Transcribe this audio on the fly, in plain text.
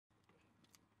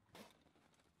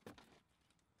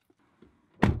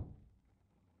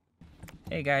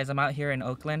Hey guys, I'm out here in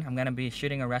Oakland. I'm gonna be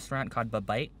shooting a restaurant called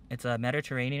Babite. It's a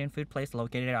Mediterranean food place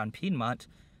located on Piedmont.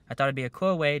 I thought it'd be a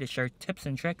cool way to share tips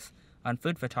and tricks on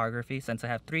food photography since I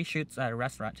have 3 shoots at a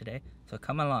restaurant today, so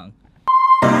come along.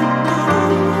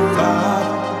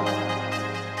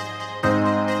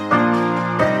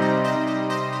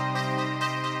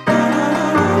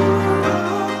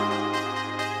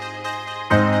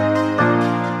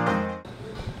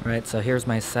 Alright, so here's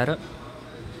my setup.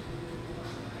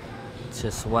 It's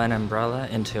just one umbrella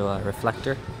into a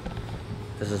reflector.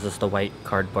 This is just the white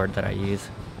cardboard that I use.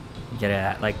 You get it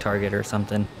at like Target or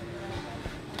something.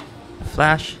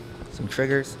 Flash, some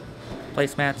triggers,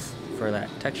 placemats for that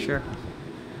texture.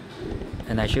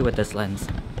 And I shoot with this lens.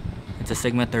 It's a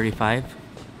Sigma 35.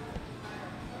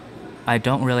 I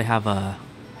don't really have a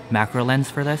macro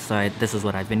lens for this, so this is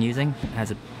what I've been using. It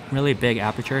has a really big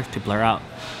aperture to blur out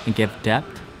and give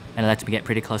depth, and it lets me get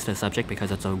pretty close to the subject because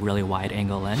it's a really wide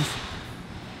angle lens.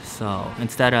 So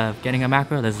instead of getting a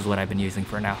macro, this is what I've been using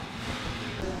for now.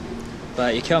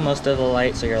 But you kill most of the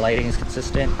light so your lighting is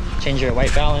consistent. Change your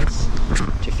white balance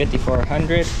to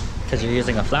 5400 because you're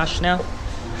using a flash now.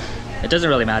 It doesn't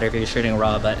really matter if you're shooting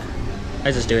raw, but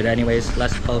I just do it anyways,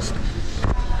 less post.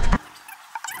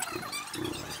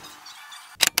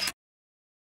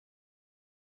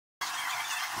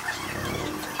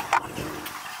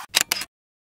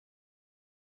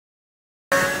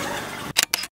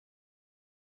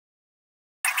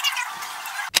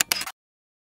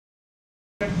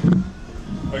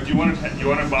 Do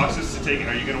you want boxes to take?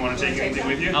 Are you going to want to take anything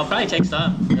with you? I'll probably take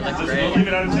some. It looks great. We'll leave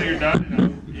it out until you're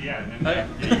done.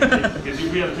 Because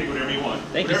you'll be able to take whatever you want.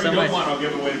 Thank you so much. Whatever you don't want, I'll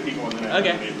give away to people on the next.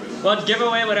 Okay. Well, give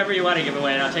away whatever you want to give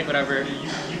away, and I'll take whatever. You pick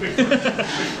first. You pick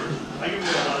first. I give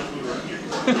away a lot of food around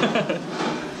here.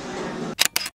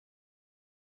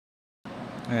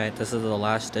 Alright, this is the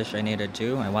last dish I need to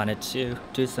do. I wanted to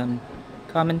do some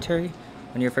commentary.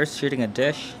 When you're first shooting a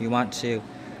dish, you want to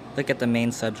look at the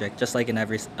main subject, just like in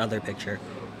every other picture.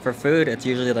 For food, it's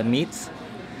usually the meats.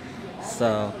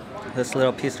 So this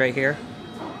little piece right here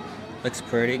looks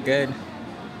pretty good.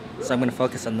 So I'm going to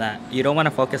focus on that. You don't want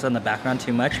to focus on the background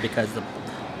too much because the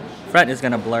front is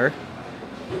going to blur.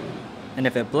 And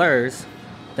if it blurs,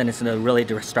 then it's a really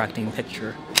distracting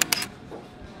picture.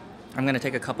 I'm going to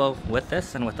take a couple with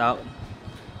this and without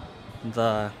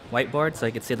the whiteboard so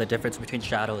you can see the difference between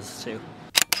shadows too.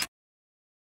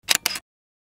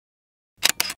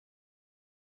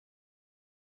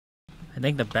 I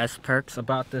think the best perks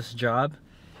about this job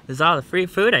is all the free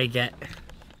food I get.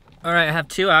 Alright, I have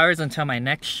 2 hours until my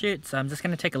next shoot, so I'm just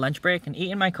going to take a lunch break and eat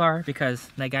in my car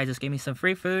because that guy just gave me some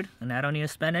free food and I don't need to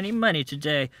spend any money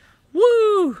today.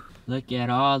 Woo! Look at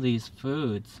all these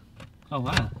foods. Oh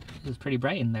wow, it's pretty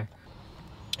bright in there.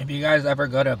 If you guys ever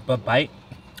go to Babite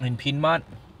in Piedmont,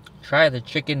 try the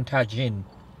chicken tagine.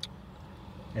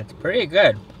 It's pretty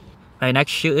good. My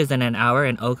next shoot is in an hour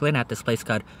in Oakland at this place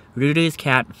called Rudy's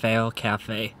Can't Fail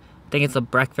Cafe. I think it's a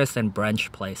breakfast and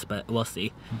brunch place, but we'll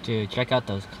see. Dude, check out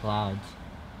those clouds.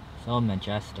 So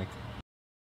majestic.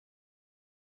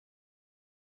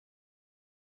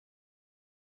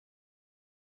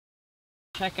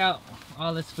 Check out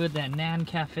all this food that Nan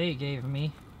Cafe gave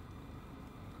me.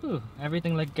 Whew,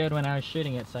 everything looked good when I was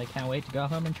shooting it, so I can't wait to go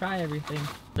home and try everything.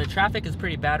 The traffic is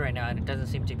pretty bad right now and it doesn't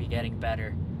seem to be getting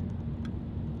better.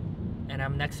 And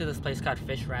I'm next to this place called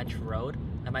Fish Ranch Road.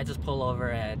 I might just pull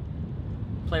over and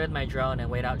play with my drone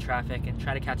and wait out traffic and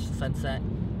try to catch the sunset.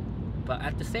 But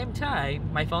at the same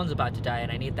time, my phone's about to die and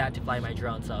I need that to fly my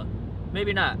drone, so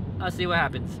maybe not. I'll see what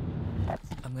happens.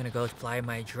 I'm gonna go fly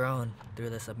my drone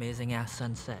through this amazing ass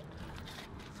sunset.